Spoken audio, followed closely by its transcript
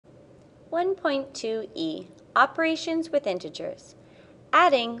1.2e, Operations with integers,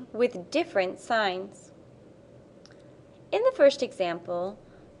 adding with different signs. In the first example,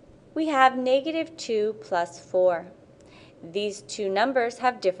 we have -2 plus 4. These two numbers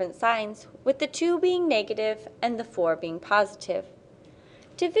have different signs, with the 2 being negative and the 4 being positive.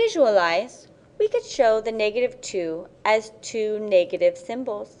 To visualize, we could show the -2 as two negative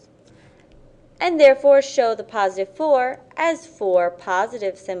symbols, and therefore show the +4 as 4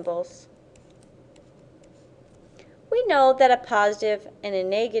 positive symbols. We know that a positive and a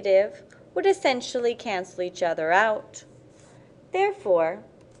negative would essentially cancel each other out. Therefore,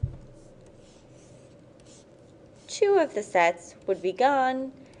 2 of the sets would be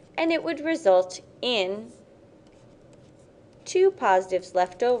gone, and it would result in 2 positives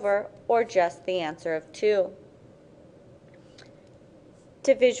left over, or just the answer of 2.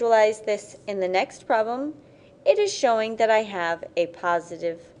 To visualize this in the next problem, it is showing that I have a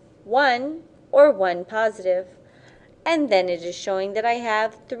 +1 or 1 positive, and then it is showing that I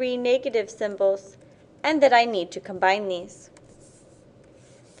have 3 negative symbols and that I need to combine these.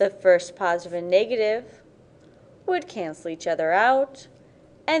 The first positive and negative would cancel each other out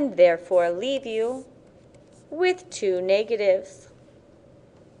and therefore leave you with 2 negatives.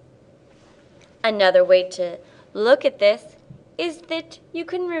 Another way to look at this is that you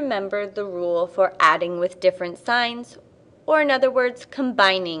can remember the rule for adding with different signs, or in other words,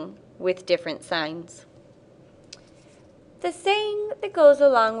 combining with different signs. The saying that goes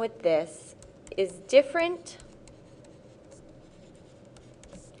along with this is different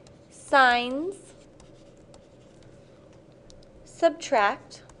signs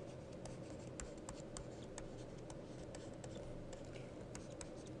subtract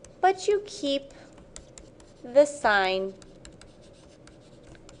but you keep the sign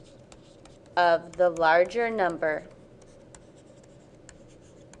of the larger number.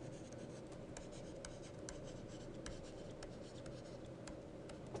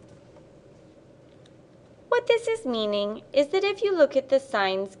 What this is meaning is that if you look at the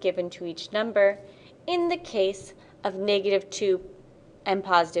signs given to each number, in the case of -2 and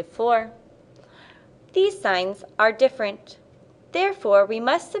 +4, these signs are different. Therefore, we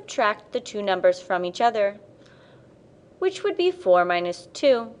must subtract the two numbers from each other, which would be 4 minus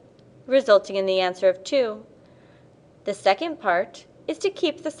 2, resulting in the answer of 2. The second part is to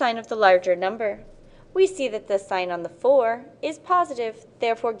keep the sign of the larger number. We see that the sign on the 4 is positive,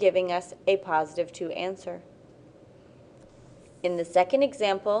 therefore giving us a +2 answer. In the second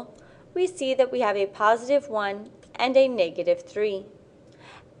example, we see that we have a +1 and a -3.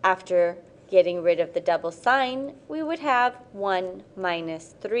 After getting rid of the double sign, we would have 1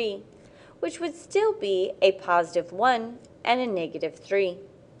 minus 3, which would still be a +1 and a -3.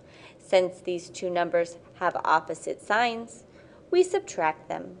 Since these two numbers have opposite signs, we subtract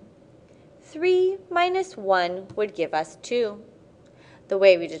them. 3 minus 1 would give us 2. The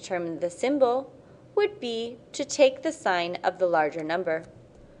way we determine the symbol would be to take the sign of the larger number.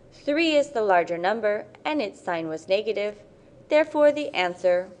 3 is the larger number, and its sign was negative. Therefore, the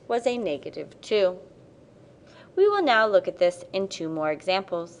answer was a -2. We will now look at this in 2 more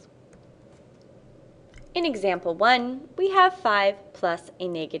examples. In example 1, we have 5 plus a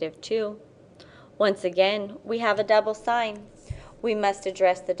 -2. Once again, we have a double sign. We must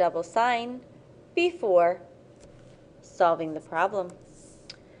address the double sign before solving the problem.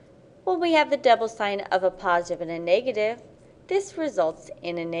 When we have the double sign of a positive and a negative, this results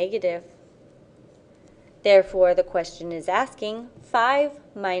in a negative. Therefore, the question is asking 5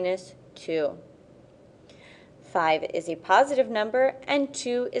 minus 2. 5 is a positive number and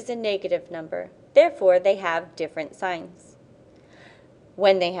 2 is a negative number. Therefore, they have different signs.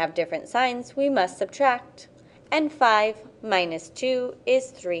 When they have different signs, we must subtract, and 5 minus 2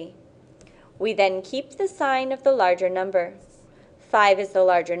 is 3. We then keep the sign of the larger number. 5 is the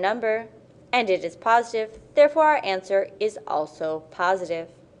larger number, and it is positive, therefore our answer is also positive.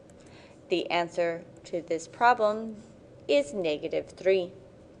 The answer to this problem is -3.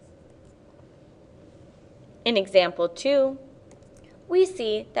 In example 2, we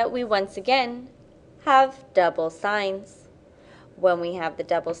see that we once again have double signs. When we have the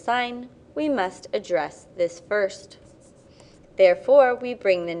double sign, we must address this first. Therefore, we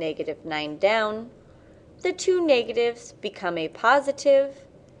bring the -9 down. The two negatives become a positive,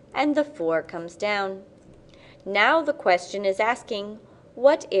 and the 4 comes down. Now the question is asking,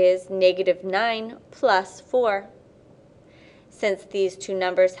 what is -9 plus 4? Since these two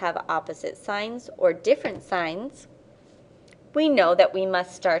numbers have opposite signs or different signs, we know that we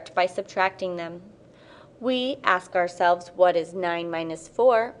must start by subtracting them. We ask ourselves, what is 9 minus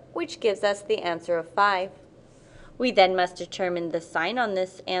 4, which gives us the answer of 5. We then must determine the sign on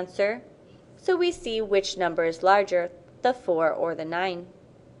this answer, so we see which number is larger, the 4 or the 9.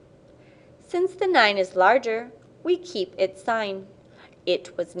 Since the 9 is larger, we keep its sign.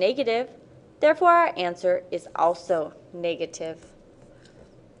 It was negative, therefore our answer is also negative.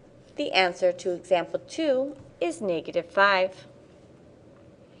 The answer to example 2 is -5.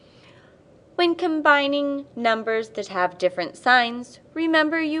 When combining numbers that have different signs,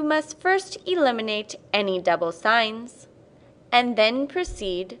 remember you must first eliminate any double signs and then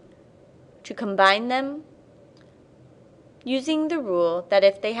proceed to combine them using the rule that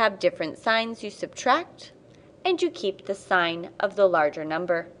if they have different signs, you subtract and you keep the sign of the larger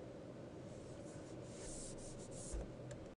number.